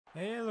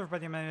Hey hello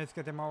everybody, my name is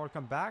Katema.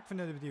 Welcome back for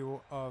another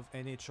video of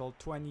NHL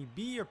 20.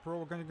 Be a Pro.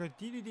 We're going to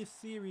continue this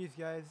series,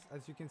 guys.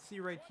 As you can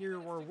see right here,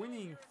 we're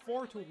winning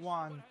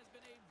 4-1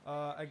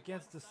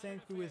 against the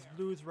St. Louis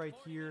Blues right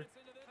here.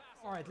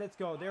 Alright, let's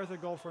go. There's a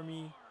goal for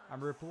me.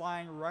 I'm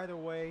replying right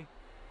away.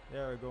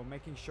 There we go,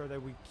 making sure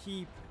that we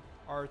keep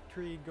our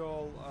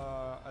 3-goal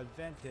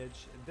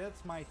advantage.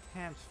 That's my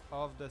 10th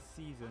of the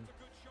season.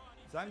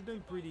 So I'm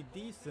doing pretty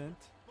decent.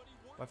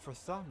 But for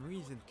some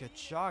reason,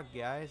 Kachuk,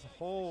 guys,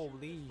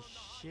 holy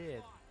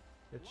shit.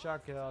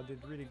 Kachuk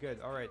did really good.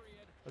 Alright,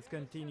 let's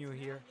continue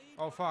here.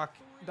 Oh, fuck.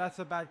 That's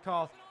a bad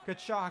call.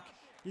 Kachuk,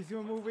 he's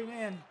moving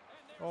in.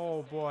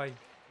 Oh, boy.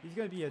 He's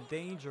going to be a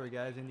danger,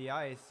 guys, in the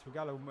ice. We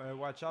got to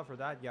watch out for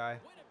that guy.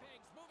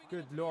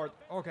 Good lord.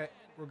 Okay,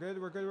 we're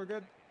good, we're good, we're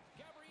good.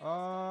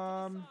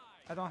 I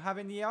don't have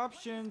any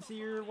options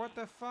here. What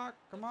the fuck?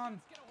 Come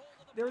on.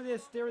 There it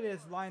is,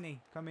 Liney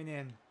coming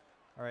in.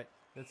 Alright.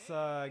 Let's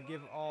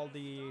give all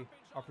the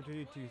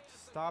opportunity to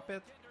stop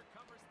it.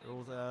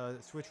 We'll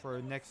switch for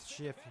a next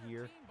shift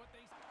here.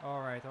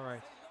 Alright,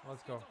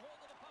 let's go.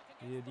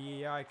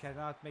 The AI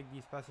cannot make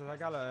these passes. I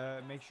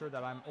gotta make sure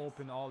that I'm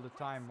open all the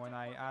time when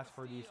I ask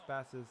for these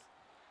passes.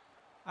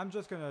 I'm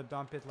just gonna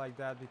dump it like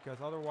that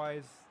because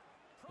otherwise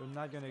they're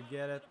not gonna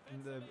get it.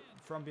 And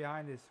from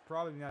behind is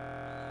probably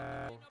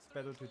not. It's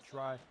better to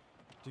try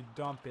to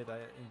dump it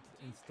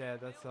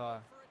instead. That's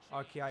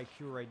hockey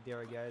IQ right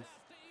there, guys.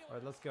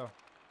 Alright, let's go.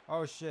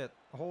 Oh shit,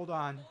 hold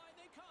on.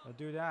 I'll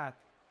do that.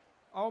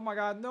 Oh my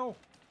god, no!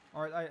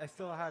 Alright, I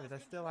still have it,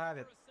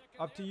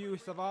 Up to you,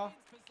 Sava.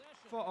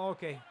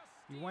 Okay,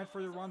 he went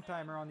for the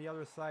one-timer on the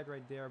other side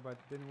right there, but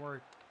didn't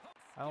work.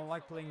 I don't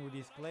like playing with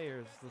these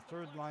players. The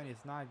third line is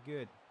not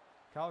good.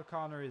 Kyle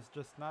Connor is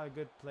just not a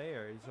good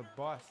player. He's a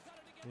bust,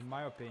 in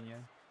my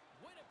opinion.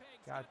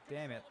 God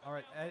damn it.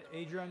 Alright,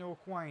 Adrian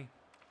Aucoin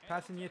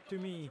passing it to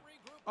me.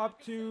 Up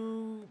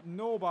to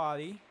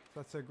nobody.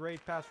 That's a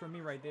great pass from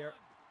me right there.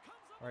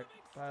 Alright,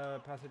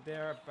 pass it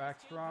there.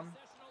 Backstrom,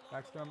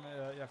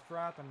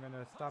 Yafrat. I'm going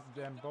to stop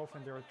them both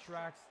in their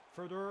tracks.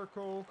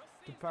 Fedorko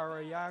to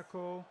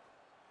Parayako.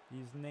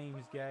 These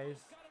names,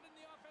 guys.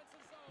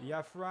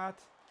 Yafrat.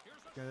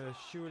 Going to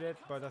shoot it,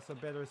 but that's a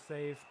better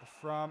save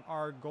from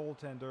our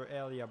goaltender,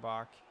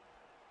 Eliabak.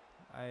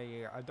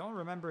 I don't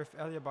remember if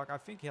Eliabak... I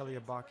think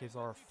Eliabak is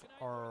our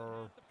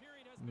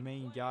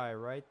main guy,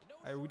 right?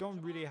 We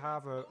don't really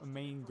have a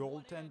main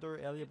goaltender.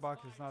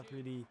 Eliabak is not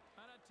really...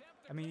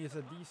 I mean, he's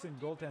a decent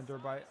goaltender,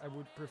 but I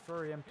would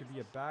prefer him to be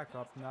a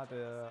backup, not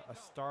a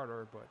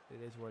starter, but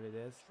it is what it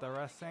is.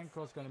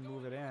 Tarasenko's going to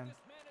move it in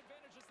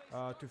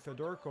to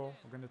Fedorko.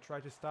 We're going to try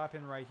to stop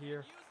him right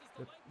here.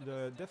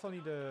 Definitely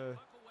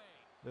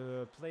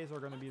the plays are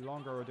going to be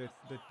longer, or the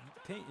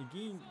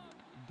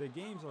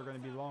games are going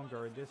to be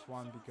longer in this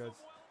one because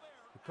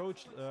the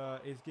coach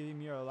is giving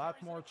me a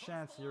lot more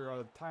chance here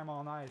of time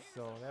on ice.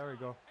 So there we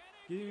go.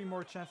 Giving me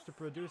more chance to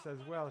produce as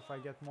well. If I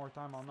get more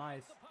time on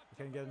ice, I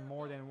can get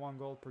more than 1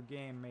 goal per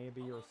game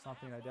maybe, or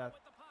something like that.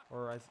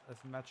 Or as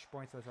much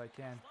points as I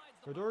can.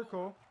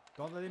 Fedorko,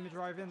 don't let him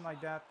drive in like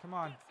that. Come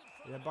on.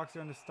 The Bucks are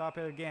going to stop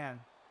it again.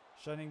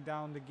 Shutting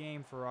down the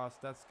game for us.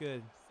 That's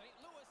good.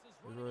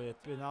 We're a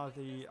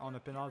penalty on a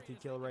penalty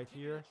kill right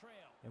here.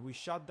 And we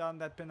shut down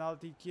that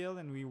penalty kill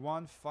and we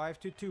won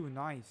 5-2.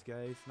 Nice,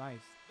 guys.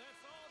 Nice.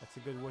 That's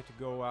a good way to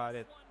go at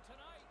it.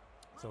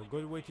 So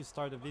good way to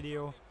start the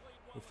video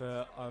with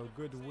a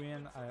good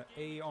win.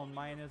 A on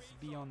minus,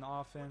 B on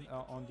offense,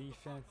 on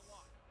defense.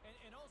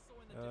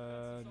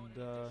 And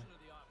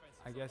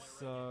I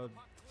guess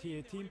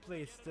team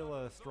play is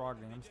still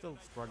struggling. I'm still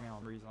struggling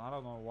on reason. I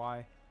don't know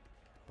why.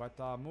 But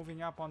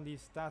moving up on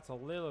these stats a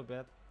little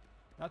bit.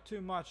 Not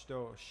too much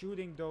though.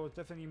 Shooting though is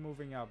definitely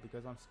moving up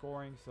because I'm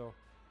scoring. So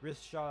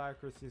wrist shot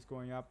accuracy is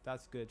going up.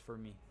 That's good for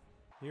me.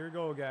 Here we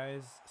go,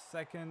 guys.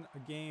 Second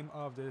game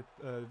of the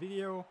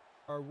video.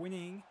 Are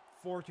winning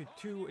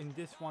 4-2 in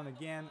this one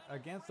again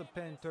against the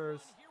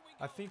Panthers.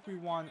 I think we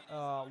won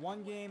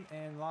one game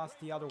and lost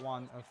the other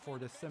one for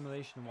the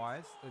simulation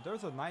wise.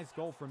 There's a nice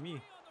goal for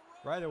me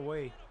right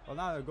away. Well,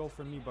 not a goal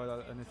for me,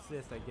 but an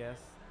assist, I guess.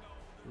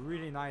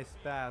 Really nice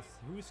pass.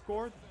 Who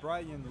scored?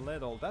 Brian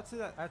Little. That's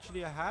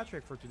actually a hat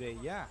trick for today.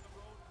 Yeah,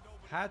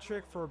 hat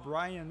trick for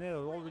Brian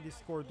Little. Already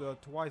scored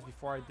twice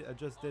before I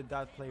just did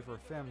that play for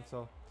him.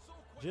 So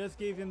just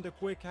gave him the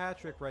quick hat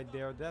trick right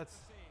there. That's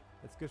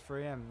good for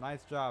him.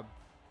 Nice job.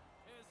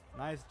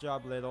 Nice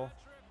job, Little.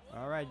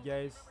 Alright,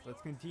 guys. Let's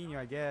continue,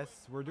 I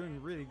guess. We're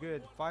doing really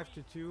good.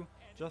 5-2.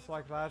 Just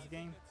like last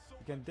game.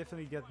 We can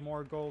definitely get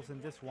more goals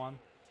in this one.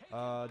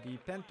 The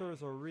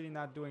Panthers are really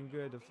not doing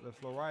good. The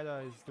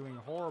Florida is doing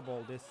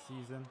horrible this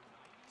season.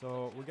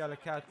 So we gotta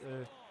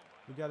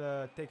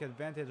take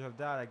advantage of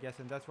that, I guess.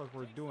 And that's what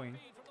we're doing.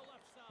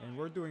 And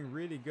we're doing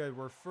really good.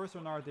 We're first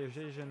in our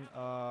division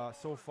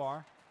so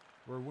far.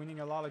 We're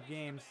winning a lot of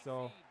games.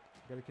 So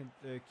gotta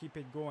keep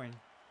it going.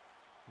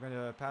 I'm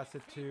gonna pass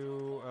it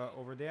to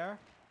over there.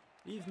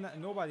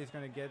 Nobody's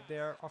gonna get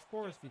there, of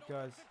course,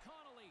 because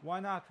why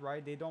not,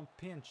 right? They don't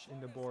pinch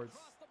in the boards.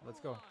 Let's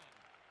go.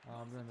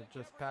 I'm going to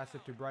just pass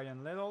it to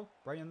Brian Little.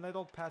 Brian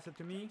Little, pass it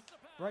to me.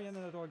 Brian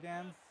Little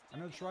again. I'm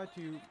going to try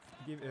to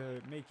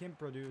make him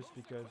produce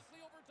because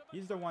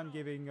he's the one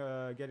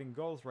getting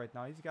goals right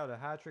now. He's got a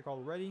hat trick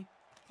already.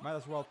 Might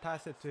as well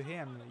pass it to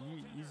him.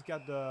 He's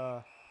got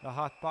the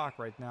hot puck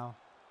right now.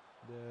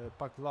 The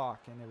puck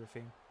lock and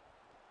everything.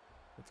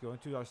 Let's go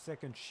into our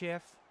second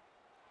shift.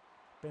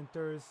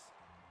 Panthers.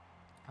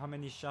 How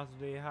many shots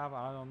do they have?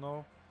 I don't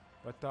know.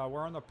 But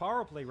we're on the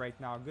power play right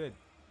now. Good.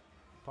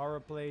 Power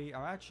play.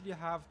 I actually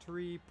have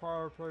 3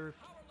 power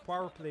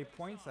play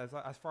points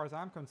as far as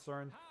I'm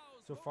concerned.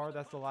 So far,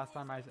 that's the last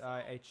time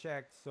I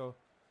checked. So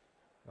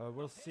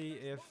we'll see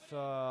if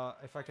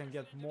I can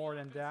get more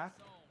than that.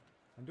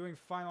 I'm doing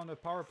fine on the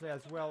power play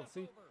as well.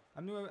 See,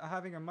 I'm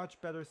having a much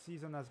better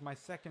season as my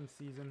second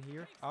season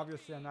here.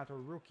 Obviously, I'm not a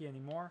rookie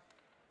anymore.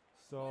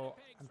 So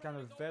I'm kind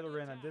of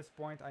veteran at this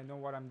point. I know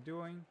what I'm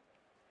doing.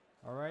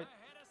 All right,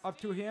 up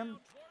to him.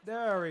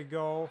 There we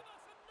go.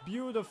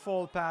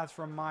 Beautiful pass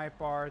from my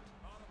part.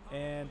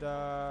 And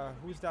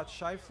who's that?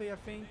 Shifley, I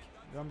think.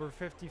 Number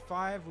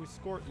 55 who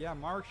scored. Yeah,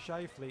 Mark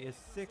Shifley is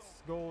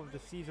 6th goal of the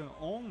season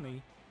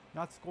only.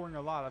 Not scoring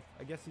a lot.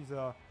 I guess he's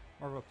more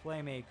of a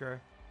playmaker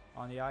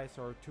on the ice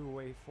or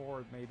two-way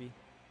forward maybe.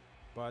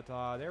 But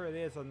there it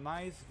is. A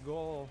nice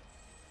goal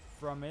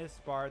from his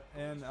part.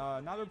 And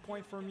another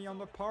point for me on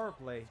the power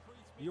play.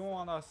 You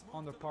want us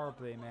on the power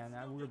play, man.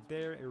 And we're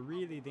there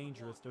really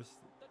dangerous. There's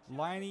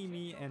Liney,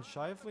 me, and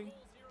Shifley.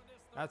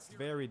 That's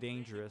very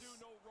dangerous.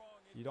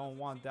 You don't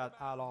want that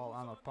at all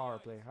on a power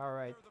play.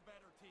 Alright.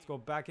 Let's go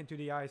back into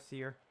the ice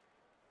here.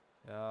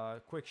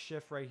 Quick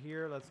shift right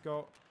here. Let's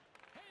go.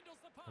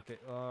 Okay,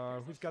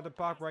 who's got the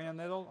puck? Brian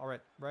Little.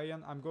 Alright,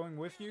 Brian, I'm going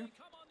with you.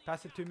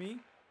 Pass it to me.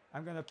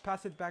 I'm gonna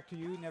pass it back to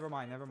you. Never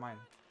mind, never mind.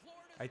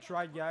 I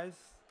tried, guys.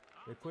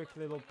 The quick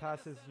little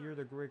passes here,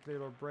 the quick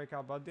little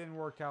breakout, but it didn't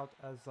work out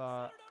as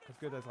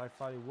good as I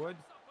thought it would.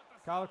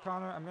 Kyle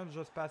Connor, I'm gonna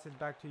just pass it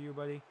back to you,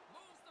 buddy.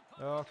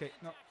 Okay,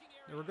 no.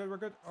 We're good, we're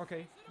good.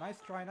 Okay, nice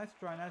try, nice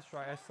try, nice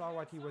try. I saw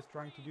what he was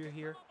trying to do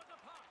here.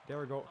 There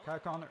we go. Kyle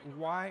Connor,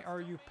 why are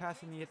you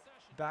passing it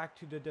back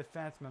to the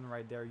defenseman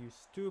right there, you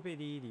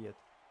stupid idiot?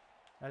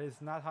 That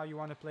is not how you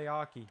want to play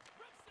hockey.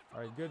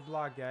 Alright, good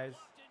block, guys.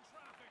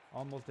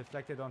 Almost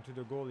deflected onto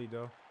the goalie,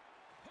 though.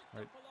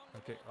 Right,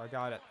 okay, I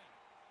got it.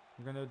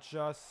 I'm gonna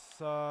just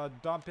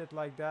dump it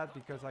like that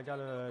because I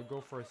gotta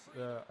go for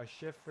a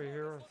shift for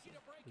here.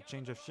 A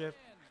change of shift.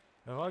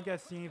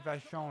 Rogatien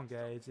Vachon,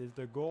 guys, is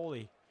the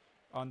goalie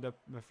on the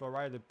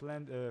Florida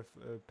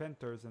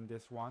Panthers in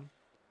this one.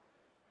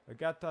 I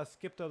got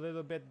skipped a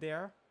little bit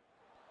there.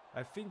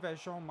 I think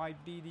Vachon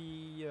might be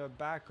the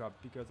backup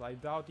because I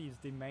doubt he's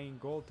the main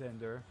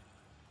goaltender.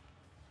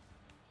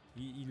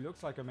 He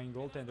looks like a main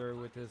goaltender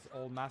with his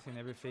old mask and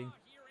everything.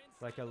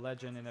 It's like a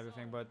legend and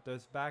everything, but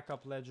there's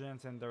backup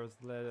legends and there's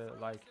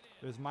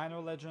there's minor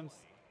legends,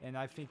 and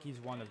I think he's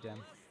one of them.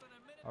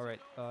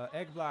 Alright,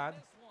 Ekblad.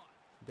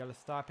 Gotta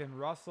stop him,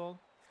 Russell.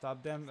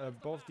 Stop them,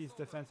 both these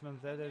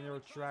defensemen dead in their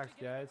tracks,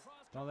 guys.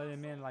 Don't let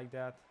him in like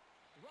that.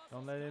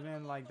 Don't let him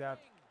in like that.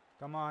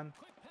 Come on.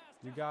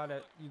 You got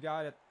it. You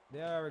got it.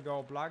 There we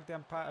go. Block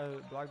them.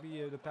 Block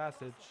the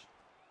passage.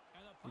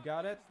 You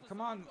got it. Come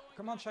on.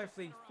 Come on,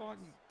 Shifley. Fucking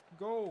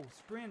go.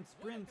 Sprint.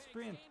 Sprint.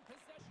 Sprint.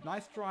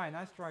 Nice try.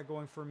 Nice try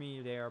going for me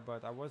there,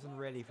 but I wasn't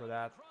ready for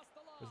that.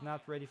 Was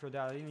not ready for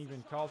that. I didn't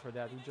even call for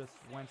that. He just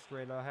went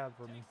straight ahead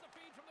for me.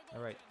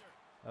 All right.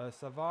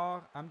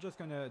 Savard, I'm just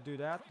gonna do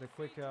that, the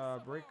quick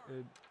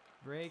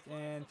break,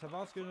 and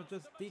Savard's gonna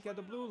just deke at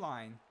the blue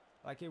line,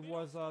 like it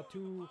was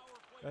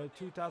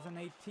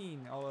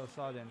 2018 all of a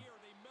sudden.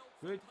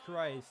 Good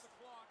Christ.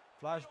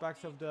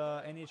 Flashbacks of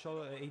the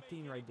NHL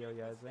 18 right there,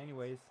 guys.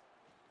 Anyways,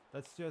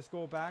 let's just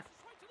go back.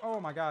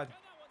 Oh my god.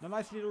 A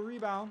nice little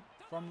rebound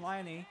from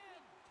Liney.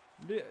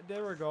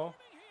 There we go.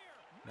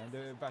 And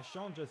the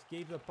Vachon just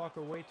gave the puck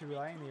away to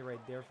Liney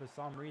right there for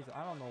some reason.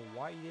 I don't know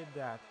why he did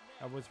that.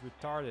 I was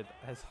retarded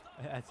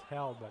as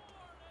hell, but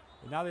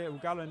now that we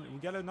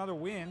got another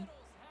win.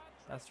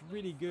 That's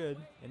really good,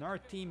 and our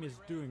team is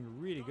doing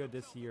really good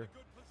this year.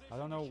 I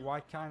don't know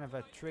what kind of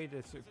a trade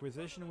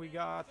acquisition we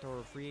got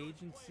or free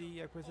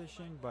agency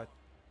acquisition, but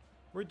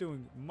we're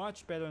doing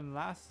much better than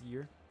last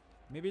year.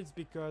 Maybe it's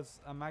because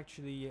I'm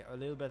actually a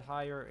little bit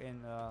higher in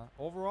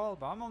overall,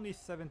 but I'm only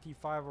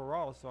 75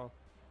 overall, so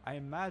I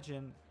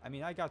imagine, I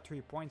mean, I got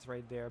 3 points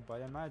right there,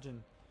 but I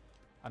imagine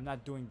I'm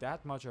not doing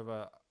that much of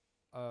a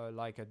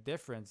like a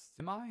difference,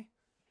 am I?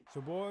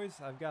 So boys,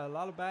 I've got a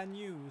lot of bad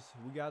news.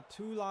 We got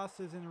 2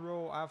 losses in a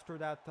row after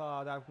that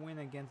that win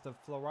against the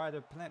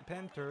Florida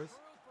Panthers.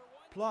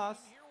 Plus,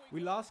 we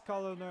lost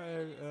Connor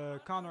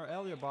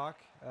Eliabach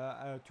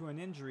to an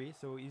injury,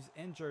 so he's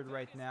injured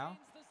right now.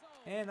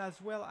 And as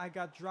well, I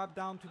got dropped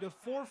down to the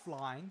 4th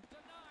line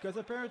because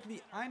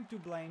apparently I'm to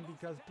blame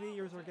because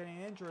players are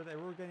getting injured and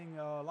we're getting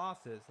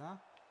losses, huh?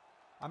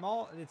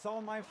 It's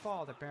all my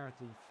fault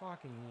apparently.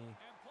 Fucking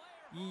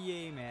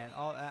EA, man,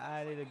 I'll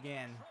add it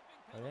again.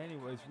 But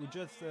anyways, we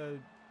just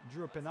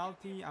drew a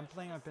penalty. I'm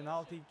playing a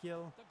penalty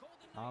kill.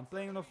 I'm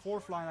playing on the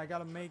 4th line. I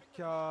gotta make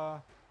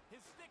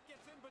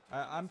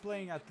I'm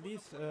playing at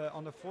least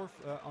on the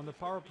on the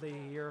power play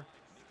here.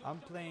 I'm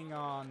playing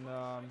on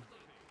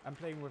I'm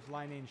playing with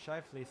Line and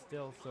Shifley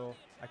still, so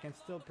I can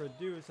still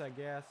produce, I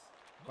guess.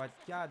 But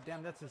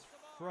goddamn, that's just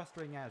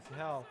frustrating as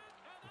hell.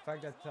 The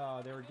fact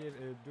that they were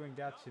doing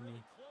that to me.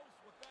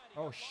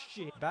 Oh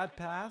shit! Bad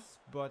pass,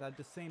 but at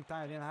the same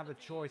time I didn't have a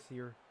choice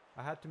here.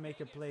 I had to make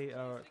a play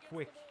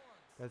quick,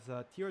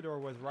 because Theodore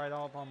was right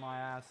off on my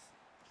ass.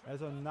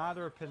 There's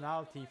another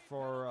penalty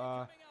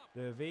for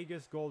the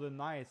Vegas Golden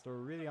Knights. They're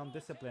really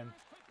undisciplined.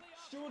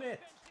 Shoot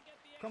it!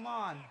 Come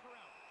on!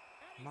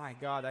 My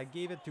god, I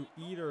gave it to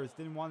Eaters.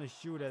 Didn't want to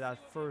shoot it at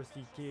first.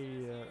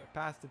 He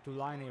passed it to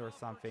Line or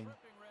something.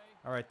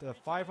 Alright,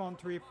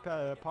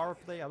 5-on-3 power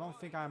play. I don't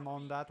think I'm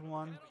on that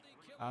one.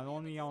 I'm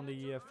only on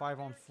the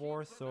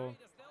 5-on-4, so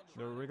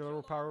the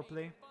regular power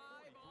play.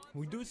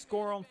 We do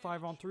score on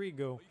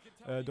 5-on-3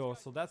 though,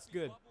 so that's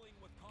good.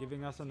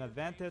 Giving us an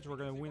advantage. We're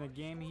going to win a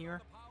game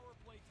here.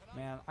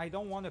 Man, I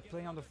don't want to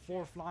play on the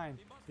 4th line.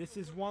 This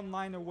is one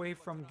line away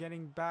from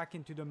getting back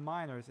into the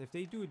minors. If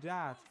they do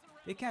that,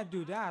 they can't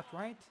do that,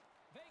 right?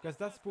 Because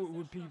that's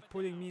would be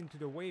putting me into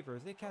the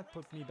waivers. They can't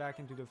put me back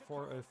into the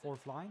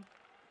 4th line.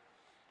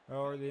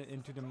 Or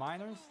into the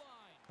minors.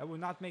 That would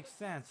not make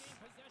sense.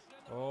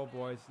 Oh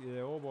boys,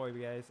 oh boy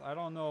guys. I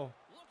don't know.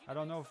 I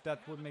don't know if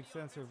that would make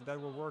sense or if that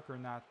will work or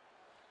not.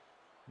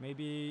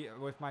 Maybe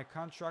with my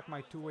contract,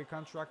 my 2-way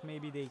contract,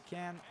 maybe they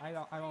can. I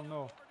don't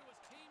know.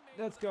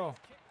 Let's go.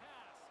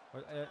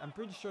 But I'm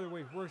pretty sure the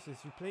way it works is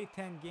you play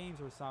 10 games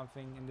or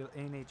something in the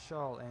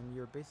NHL and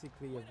you're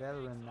basically a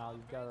veteran now.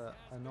 You've got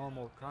a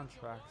normal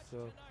contract.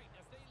 So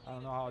I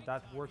don't know how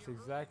that works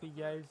exactly,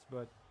 guys,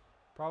 but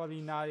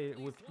probably not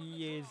with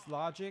EA's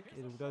logic.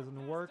 It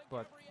doesn't work,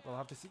 but we'll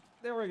have to see.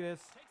 There it is.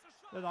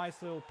 A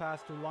nice little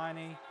pass to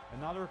Liney.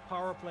 Another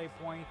power play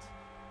point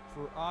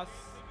for us.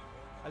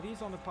 At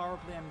least on the power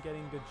play, I'm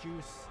getting the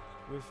juice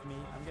with me.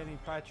 I'm getting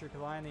Patrick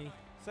Liney.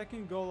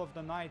 Second goal of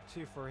the night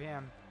too for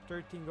him.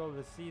 13 goal of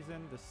the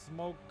season. The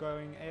smoke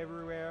going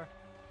everywhere.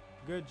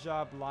 Good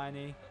job,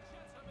 Liney.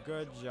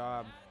 Good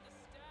job.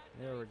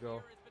 There we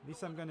go. At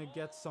least I'm gonna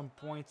get some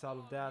points out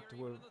of that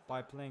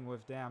by playing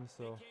with them.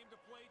 So,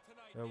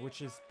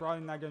 which is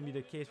probably not gonna be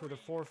the case with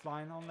the 4th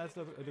line, unless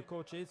the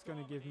coach is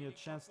gonna give me a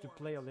chance to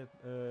play a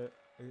little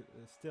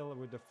still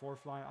with the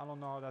 4th line. I don't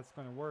know how that's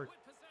gonna work.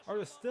 Are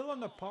they still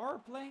on the power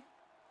play?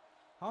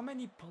 How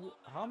many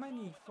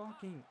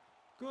fucking...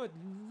 Good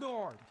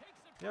lord.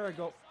 There we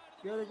go.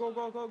 There we go,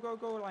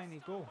 go,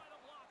 Liney, go.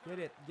 Get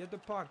it. Get the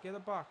puck, get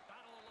the puck.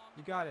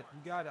 You got it,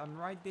 you got it. I'm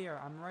right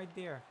there, I'm right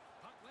there.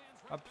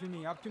 Up to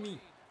me, up to me.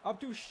 Up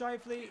to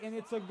Shifley, and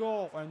it's a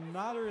goal.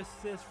 Another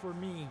assist for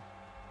me.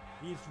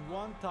 These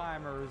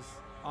one-timers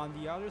on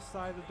the other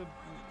side of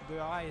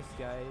the ice,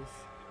 guys.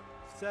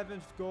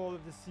 7th goal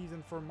of the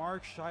season for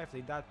Mark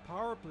Shifley. That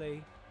power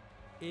play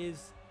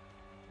is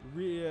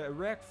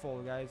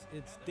wreckful, guys.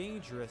 It's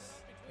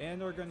dangerous. And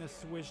they're gonna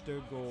switch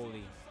the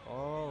goalie.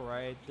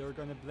 Alright, they're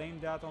gonna blame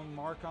that on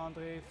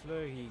Marc-Andre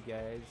Fleury,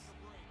 guys.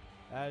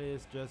 That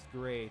is just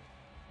great.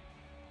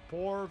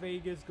 Poor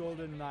Vegas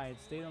Golden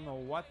Knights. They don't know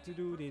what to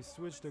do. They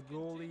switched the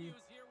goalie.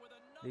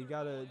 They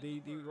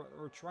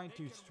are trying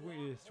to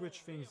switch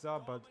things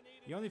up, but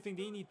the only thing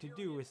they need to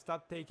do is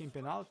stop taking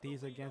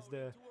penalties against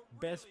the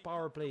best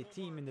power play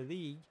team in the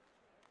league.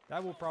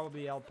 That will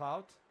probably help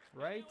out,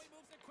 right?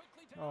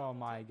 Oh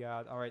my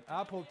god. Alright,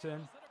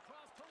 Appleton,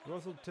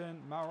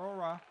 Russellton,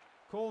 Marora,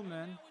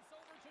 Coleman,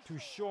 to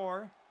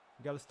Shore.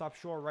 You gotta stop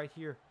Shore right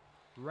here.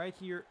 Right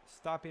here.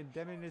 Stop it.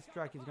 Dead in his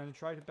track. He's gonna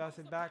try to pass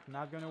it back.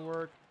 Not gonna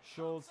work.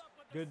 Schultz.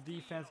 Good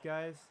defense,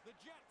 guys.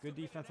 Good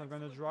defense. I'm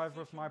gonna drive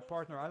with my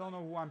partner. I don't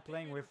know who I'm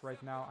playing with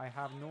right now. I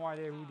have no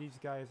idea who these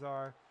guys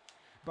are.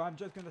 But I'm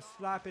just gonna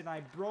slap it and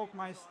I broke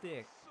my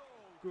stick.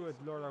 Good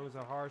lord, that was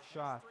a hard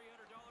shot.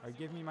 Alright,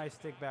 give me my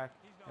stick back.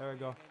 There we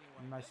go.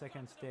 My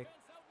second stick.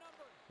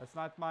 That's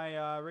not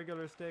my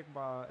regular stick,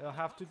 but it'll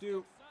have to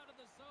do.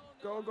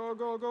 Go, go,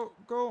 go, go,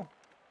 go.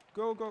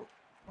 Go, go.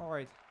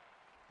 Alright.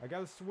 I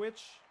gotta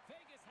switch.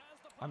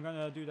 I'm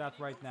gonna do that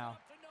right now.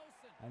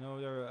 I know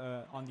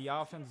they're on the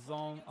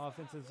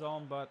offensive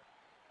zone, but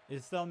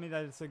it's telling me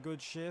that it's a good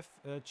shift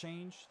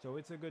change. So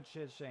it's a good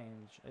shift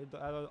change.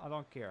 I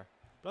don't care.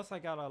 Plus I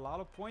got a lot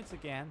of points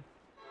again.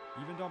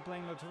 Even though I'm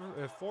playing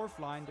the 4th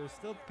line, they're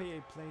still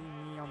playing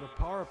me on the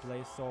power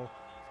play. So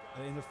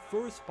in the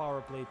first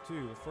power play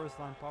too, the 1st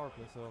line power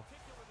play. So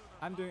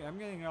I'm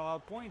getting a lot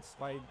of points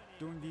by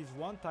doing these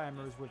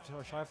one-timers with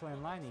Shifley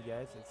and Liney,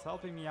 guys. It's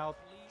helping me out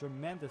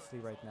tremendously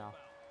right now.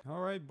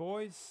 Alright,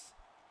 boys.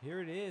 Here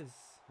it is.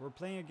 We're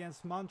playing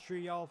against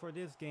Montreal for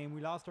this game.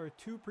 We lost our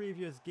 2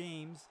 previous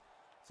games.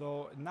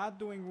 So not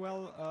doing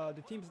well.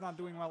 The team's not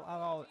doing well at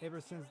all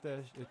ever since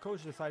the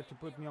coach decided to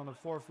put me on the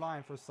 4th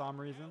line for some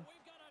reason.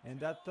 And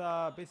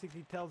that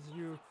basically tells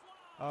you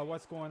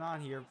what's going on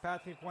here.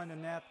 Patrick went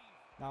in net.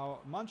 Now,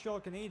 Montreal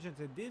Canadiens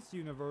in this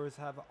universe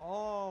have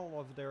all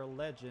of their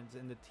legends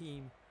in the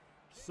team.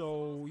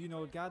 So, you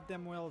know,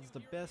 goddamn well, it's the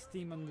best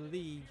team in the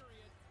league.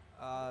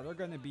 They're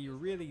going to be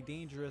really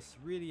dangerous,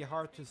 really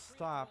hard to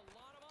stop.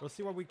 We'll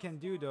see what we can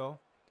do, though.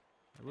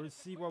 We'll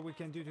see what we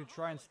can do to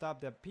try and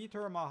stop that.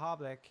 Peter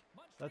Mahavlik.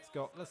 Let's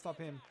go. Let's stop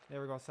him.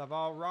 There we go.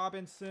 Savard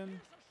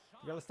Robinson.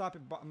 We gotta stop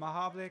it.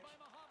 Mahavlik.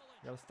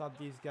 We gotta stop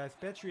these guys.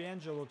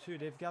 Pietrangelo too.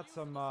 They've got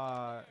some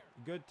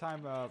good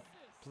time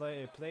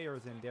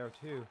players in there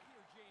too.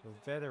 The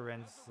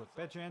veterans.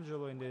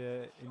 Pietrangelo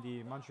in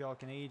the Montreal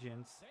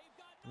Canadiens.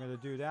 I'm gonna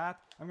do that.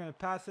 I'm gonna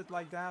pass it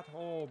like that.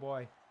 Oh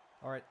boy.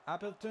 Alright,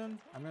 Appleton.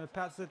 I'm gonna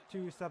pass it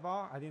to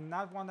Savard. I did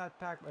not want that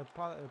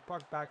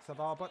puck back,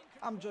 Savard, but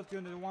I'm just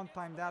gonna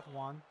one-time that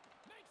one.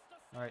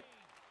 Alright,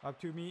 up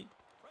to me.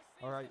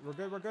 Alright, we're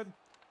good, we're good.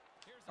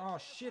 Oh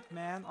shit,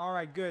 man.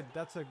 Alright, good.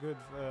 That's a good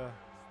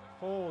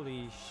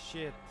holy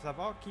shit.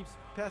 Savard keeps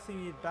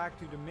passing it back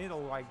to the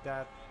middle like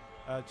that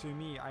to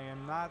me. I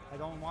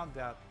don't want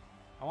that.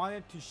 I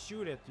wanted to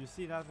shoot it. You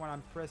see that when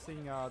I'm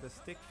pressing the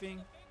stick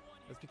thing?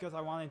 That's because I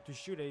wanted to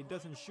shoot it. He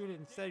doesn't shoot it,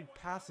 instead he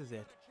passes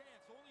it.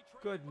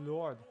 Good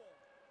lord.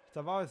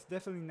 Savard is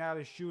definitely not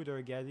a shooter,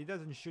 guys. He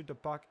doesn't shoot the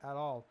puck at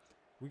all.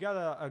 We got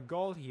a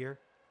goal here.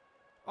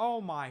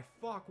 Oh my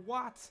fuck,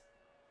 what?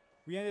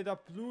 We ended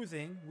up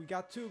losing. We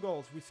got 2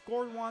 goals. We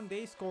scored one,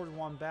 they scored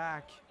one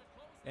back.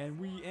 And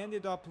we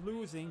ended up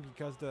losing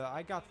because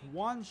I got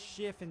 1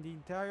 shift in the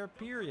entire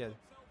period.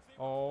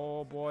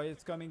 Oh boy,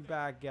 it's coming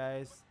back,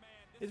 guys.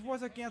 It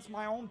was against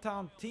my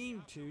hometown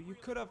team too. You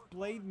could have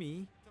played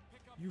me.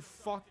 You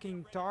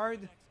fucking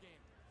tard.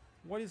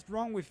 What is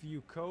wrong with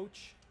you,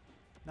 coach?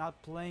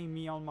 Not playing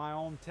me on my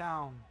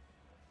hometown.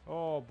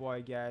 Oh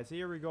boy, guys.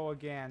 Here we go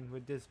again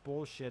with this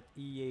bullshit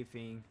EA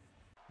thing.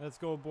 Let's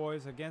go,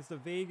 boys. Against the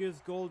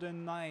Vegas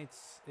Golden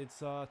Knights.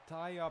 It's a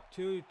tie up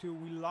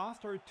 2-2. We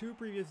lost our 2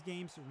 previous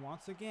games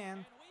once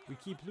again. We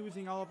keep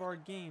losing all of our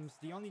games.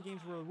 The only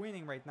games we're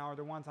winning right now are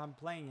the ones I'm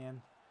playing in.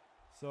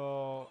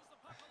 So,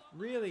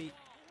 really,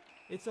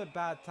 it's a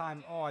bad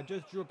time. Oh, I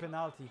just drew a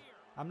penalty.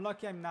 I'm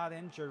lucky I'm not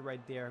injured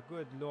right there.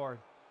 Good lord.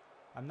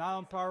 I'm not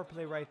on power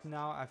play right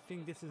now. I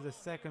think this is the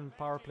second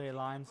power play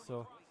line.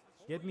 So,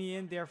 get me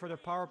in there for the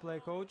power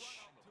play, coach.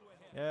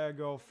 There you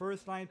go.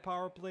 First line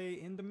power play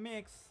in the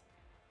mix.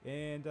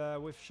 And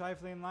with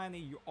Scheifele and Laine,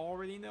 you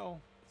already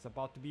know. It's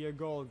about to be a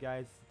goal,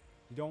 guys.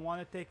 You don't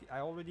want to take... I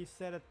already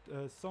said it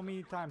so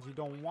many times. You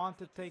don't want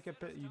to take a...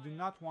 You do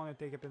not want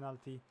to take a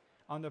penalty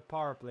on the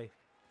power play.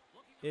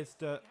 It's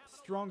the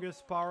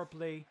strongest power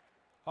play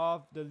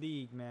of the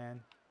league,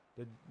 man.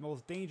 The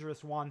most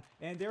dangerous one.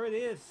 And there it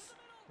is.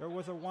 There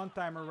was a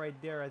one-timer right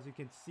there, as you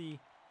can see.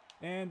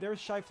 And there's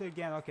Scheifele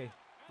again. Okay.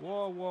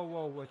 Whoa, whoa,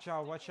 whoa.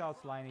 Watch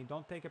out, Laine.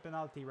 Don't take a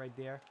penalty right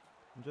there.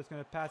 I'm just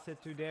going to pass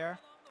it to there.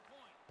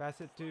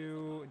 Pass it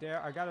to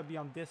there. I got to be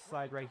on this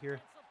side right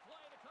here.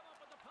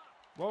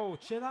 Whoa,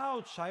 chill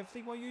out,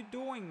 Scheifele. What are you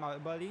doing, my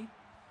buddy?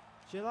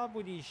 Chill out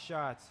with these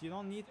shots. You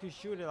don't need to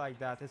shoot it like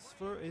that. It's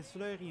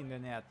Fleury in the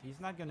net.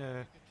 He's not going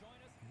to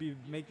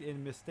make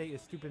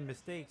stupid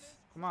mistakes.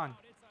 Come on.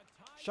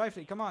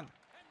 Scheifele, come on.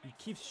 He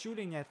keeps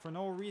shooting it for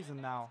no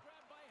reason now.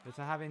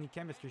 Doesn't have any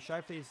chemistry.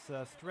 Scheifele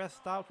is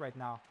stressed out right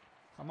now.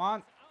 Come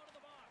on.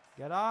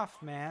 Get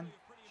off, man.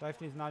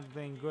 Scheifele is not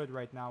playing good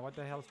right now. What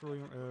the hell's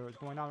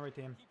going on with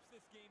him?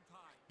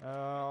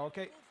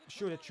 Okay.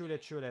 Shoot it, shoot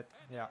it, shoot it.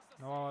 Yeah.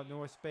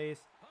 No space.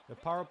 The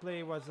power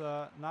play was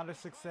not a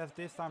success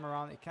this time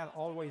around. It can't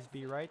always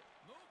be, right?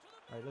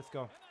 Alright, let's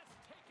go.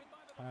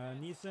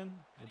 Neeson.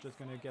 We're just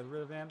going to get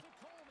rid of him.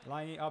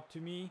 Laine up to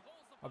me.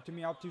 Up to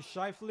me, up to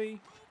Scheifele.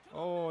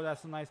 Oh,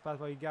 that's a nice pass,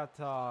 but he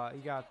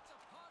got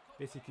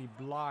basically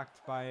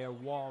blocked by a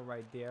wall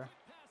right there.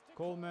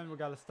 Coleman, we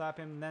gotta stop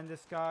him.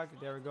 Landeskog,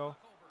 there we go.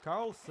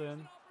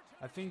 Carlson,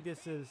 I think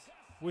this is,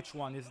 which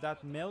one? Is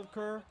that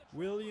Melker,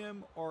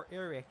 William, or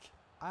Eric?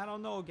 I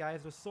don't know,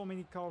 guys. There's so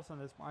many Carlson.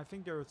 I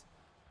think there's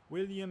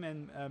William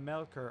and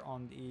Melker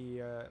on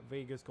the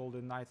Vegas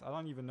Golden Knights. I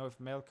don't even know if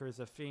Melker is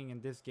a thing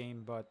in this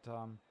game, but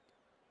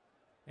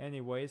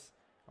anyways.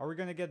 Are we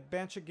gonna get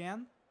bench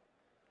again?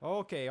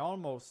 Okay,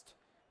 almost.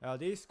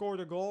 They scored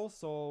a goal,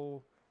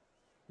 so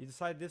he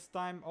decided this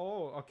time.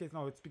 Oh, okay,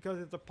 no, it's because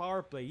it's the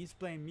power play. He's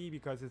playing me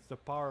because it's the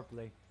power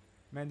play.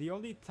 Man, the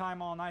only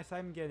time on ice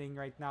I'm getting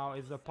right now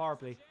is the power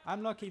play.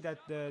 I'm lucky that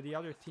the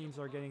other teams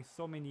are getting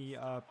so many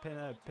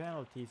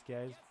penalties,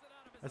 guys.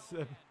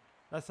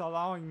 That's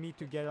allowing me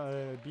to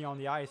get be on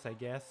the ice, I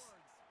guess.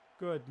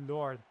 Good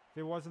lord. If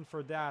it wasn't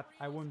for that,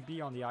 I wouldn't be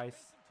on the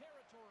ice.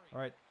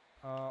 Alright.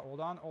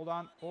 Hold on, hold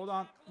on, hold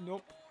on.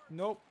 Nope,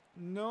 nope,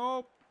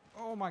 nope.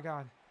 Oh my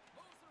god.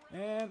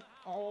 And,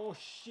 oh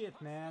shit,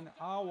 man.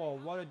 Owl,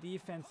 what a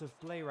defensive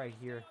play right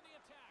here.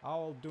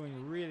 Owl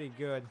doing really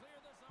good.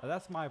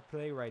 That's my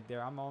play right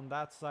there. I'm on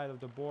that side of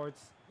the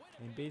boards.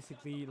 And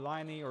basically,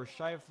 Laine or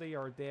Scheifele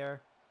are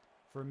there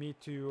for me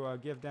to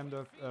give them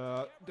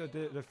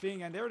the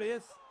thing. And there it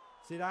is.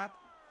 See that?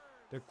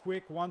 The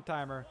quick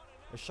one-timer.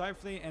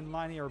 Scheifele and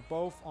Laine are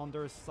both on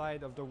their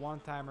side of the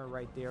one-timer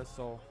right there.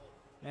 So,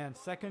 man,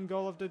 second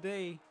goal of the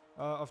day.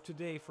 Of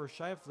today for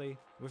Scheifele.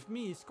 With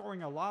me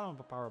scoring a lot on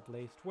the power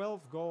plays.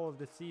 12th goal of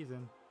the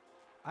season.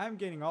 I'm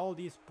getting all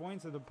these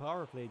points in the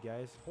power play,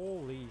 guys.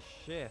 Holy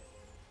shit.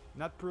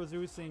 Not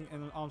producing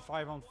on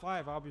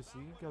 5-on-5,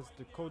 obviously, because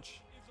the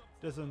coach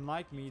doesn't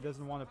like me,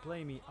 doesn't want to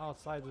play me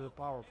outside of the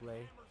power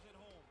play.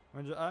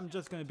 I'm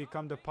just going to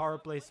become the power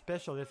play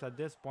specialist at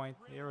this point.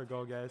 Here we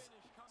go, guys.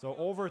 So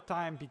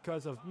overtime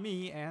because of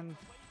me and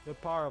the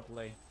power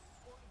play.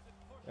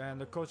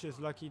 And the coach is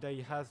lucky that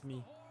he has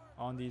me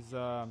on these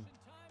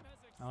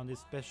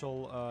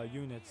special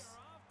units.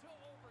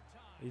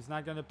 He's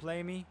not going to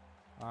play me?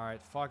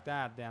 Alright, fuck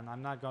that then.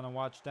 I'm not going to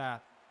watch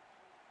that.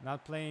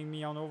 Not playing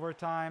me on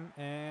overtime.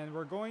 And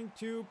we're going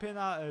to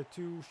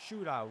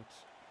shootout.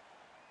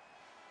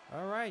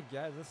 Alright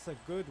guys, that's a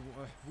good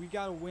we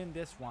gotta win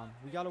this one.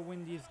 We gotta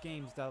win these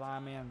games that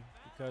I'm in,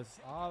 because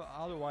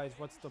otherwise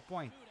what's the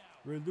point?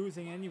 We're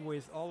losing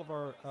anyways all of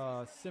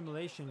our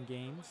simulation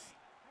games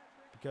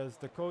because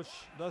the coach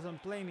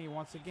doesn't play me.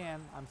 Once again,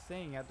 I'm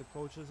saying that the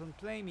coach doesn't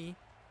play me.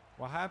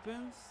 What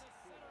happens?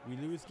 We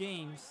lose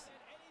games.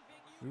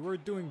 We were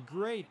doing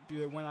great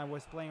when I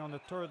was playing on the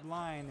third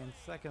line and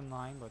second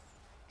line, but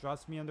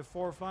trust me, on the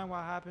fourth line,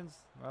 what happens?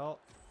 Well,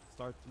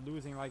 start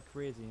losing like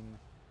crazy. And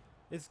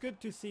it's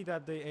good to see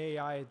that the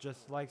AI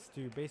just likes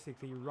to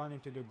basically run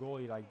into the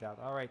goalie like that.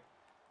 Alright,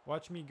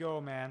 watch me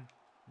go, man.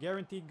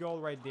 Guaranteed goal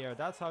right there.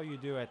 That's how you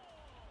do it.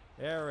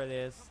 There it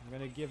is. I'm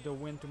gonna give the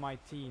win to my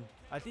team.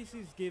 At least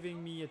he's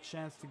giving me a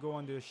chance to go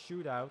on the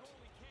shootout.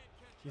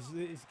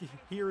 He's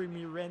hearing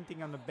me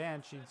ranting on the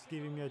bench. He's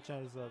giving me a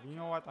chance of, you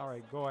know what?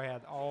 Alright, go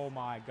ahead. Oh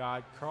my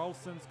god.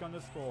 Carlson's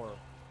gonna score.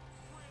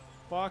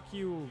 Fuck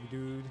you,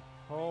 dude.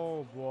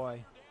 Oh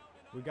boy.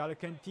 We gotta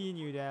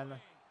continue then.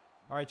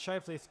 Alright,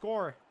 Shifley,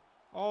 score!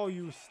 Oh,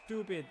 you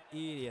stupid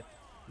idiot.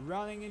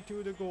 Running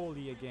into the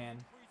goalie again.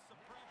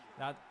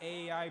 That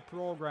AI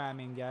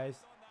programming, guys.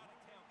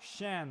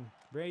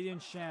 Braden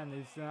Shen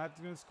is not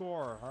gonna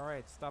score.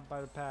 Alright, stop by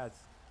the pads.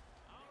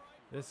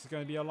 This is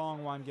gonna be a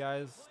long one,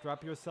 guys.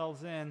 Strap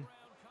yourselves in.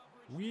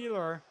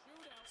 Wheeler.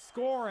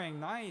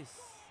 Scoring, nice.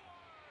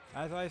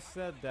 As I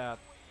said that.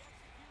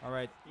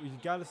 Alright, you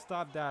gotta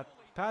stop that.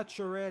 Patch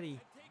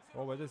already.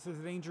 Oh, but this is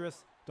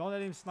dangerous. Don't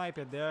let him snipe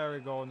it. There we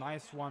go.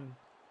 Nice one.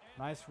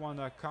 Nice one.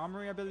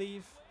 Comrie, I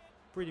believe.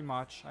 Pretty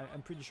much.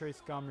 I'm pretty sure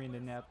it's Comrie in the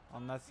net.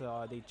 Unless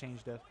they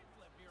changed it.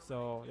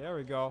 So, there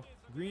we go.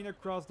 Green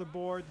across the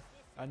board.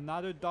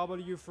 Another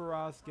W for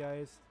us,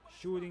 guys.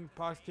 Shooting,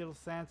 puck kill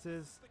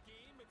chances.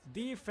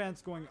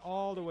 Defense going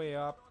all the way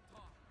up.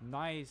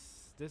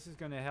 Nice. This is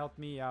going to help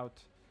me out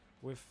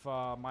with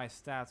my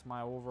stats,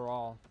 my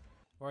overall.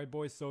 Alright,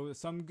 boys. So,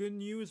 some good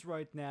news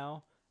right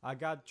now. I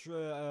got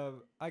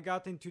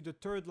into the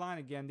third line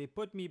again. They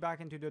put me back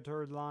into the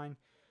third line.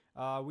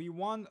 We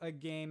won a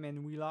game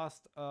and we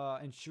lost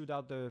and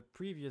shootout the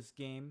previous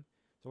game.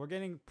 So we're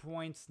getting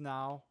points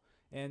now.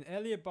 And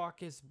Elliot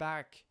Buck is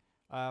back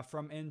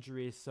from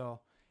injury. So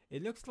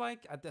it looks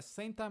like at the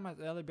same time as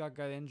Elliot Buck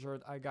got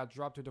injured, I got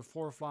dropped to the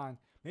fourth line.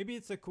 Maybe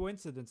it's a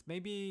coincidence.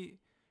 Maybe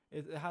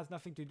it has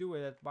nothing to do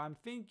with it. But I'm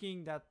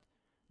thinking that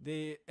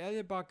the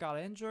Elliot Buck got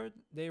injured.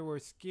 They were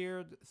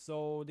scared.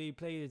 So they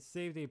played it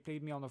safe. They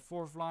played me on the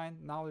fourth line.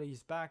 Now that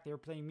he's back, they're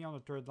playing me on the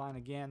third line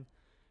again.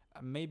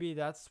 Maybe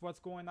that's what's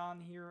going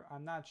on here.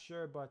 I'm not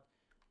sure, but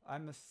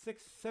I'm a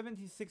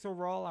 76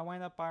 overall. I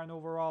went up by an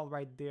overall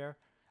right there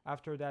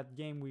after that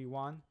game we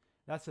won.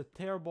 That's a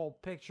terrible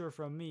picture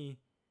from me.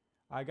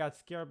 I got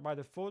scared by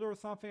the photo or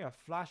something. A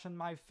flash in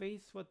my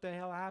face. What the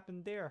hell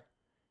happened there?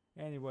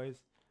 Anyways,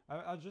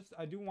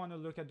 I do want to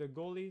look at the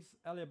goalies.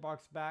 Elliot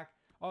Buck's back.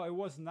 Oh, it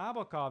was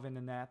Nabokov in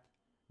the net.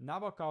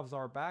 Nabokov's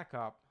our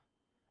backup.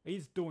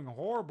 He's doing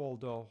horrible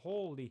though.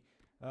 Holy.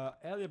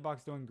 Elliot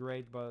Buck's doing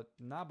great, but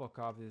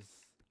Nabokov is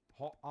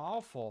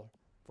awful.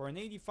 For an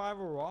 85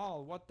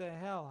 overall, what the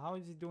hell? How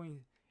is he doing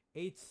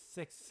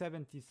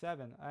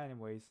 8677?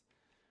 Anyways,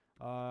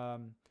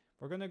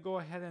 we're gonna go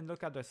ahead and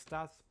look at the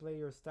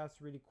player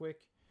stats really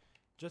quick,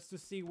 just to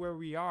see where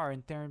we are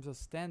in terms of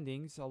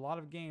standings. A lot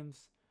of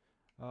games.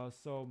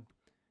 So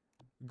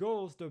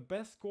goals, the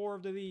best scorer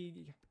of the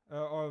league,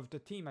 or of the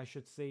team, I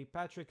should say.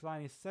 Patrick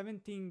Line is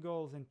 17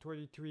 goals in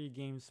 33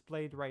 games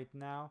played right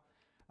now.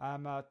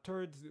 I'm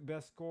third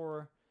best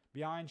scorer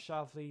behind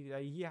Shafley.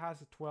 He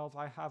has 12.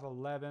 I have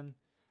 11.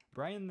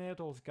 Brian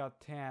Nettles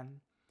got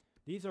 10.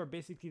 These are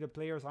basically the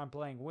players I'm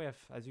playing with,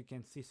 as you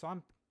can see. So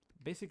I'm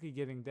basically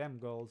giving them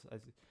goals.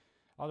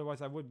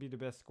 Otherwise, I would be the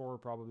best scorer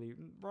probably.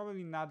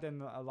 Probably not then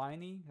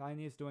Liney.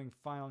 Liney is doing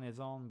fine on his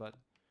own, but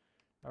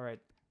alright.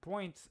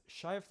 Points.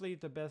 Shifley,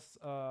 the best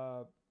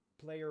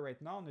player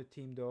right now on the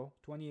team, though.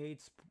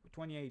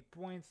 28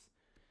 points.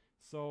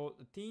 So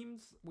the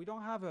teams, we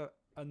don't have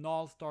an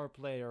all-star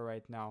player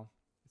right now.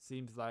 It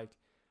seems like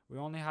we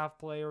only have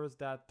players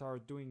that are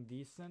doing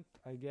decent,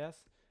 I guess.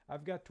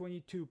 I've got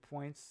 22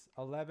 points,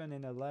 11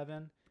 and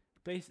 11.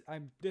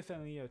 I'm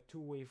definitely a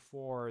two-way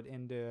forward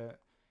in the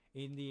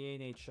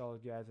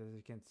NHL, guys, as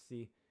you can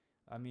see.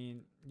 I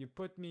mean, you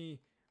put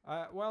me.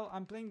 Well,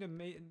 I'm playing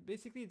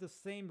basically the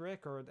same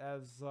record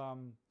as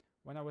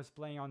when I was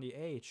playing on the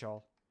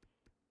AHL.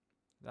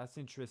 That's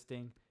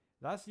interesting.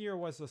 Last year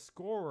was a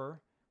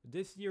scorer.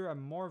 This year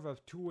I'm more of a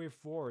two-way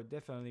forward,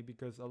 definitely,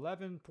 because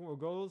 11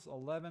 goals,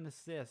 11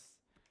 assists.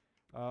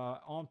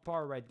 On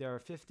par right there,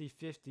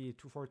 50-50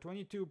 for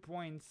 22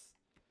 points.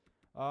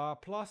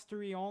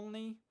 +3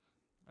 only.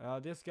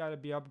 This got to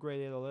be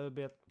upgraded a little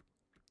bit.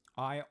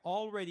 I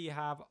already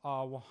have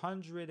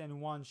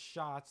 101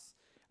 shots.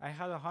 I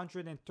had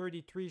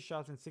 133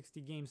 shots in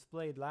 60 games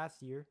played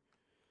last year.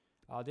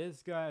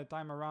 This guy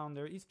time around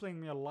there, he's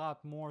playing me a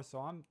lot more, so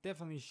I'm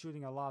definitely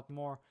shooting a lot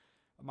more.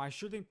 My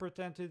shooting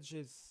percentage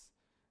is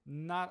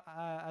not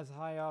as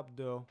high up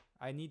though.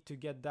 I need to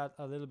get that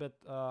a little bit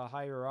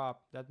higher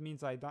up. That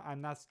means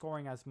I'm not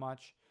scoring as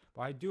much,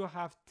 but I do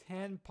have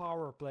 10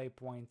 power play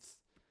points.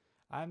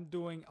 I'm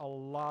doing a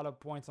lot of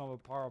points on the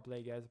power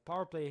play, guys.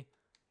 Power play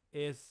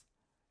is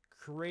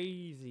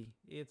crazy.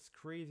 It's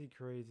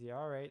crazy.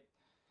 All right.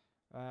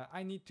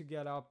 I need to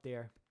get up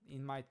there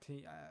in my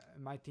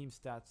team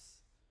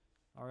stats.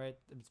 All right,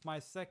 it's my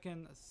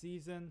second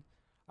season.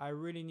 I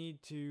really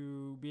need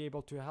to be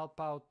able to help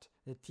out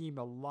the team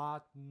a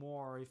lot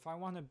more. If I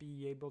want to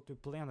be able to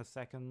play on the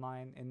second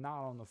line and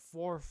not on the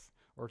fourth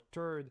or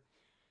third,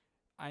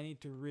 I need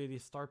to really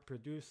start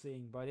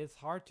producing. But it's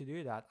hard to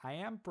do that. I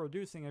am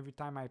producing every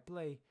time I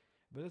play,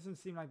 but it doesn't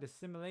seem like the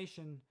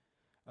simulation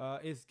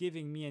is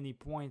giving me any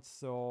points,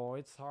 so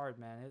it's hard,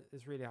 man.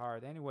 It's really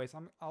hard. Anyways,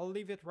 I'll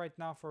leave it right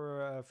now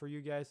for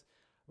you guys.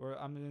 Or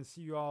I'm gonna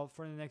see you all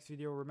for the next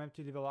video. Remember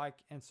to leave a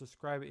like and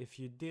subscribe if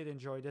you did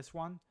enjoy this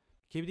one.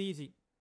 Keep it easy.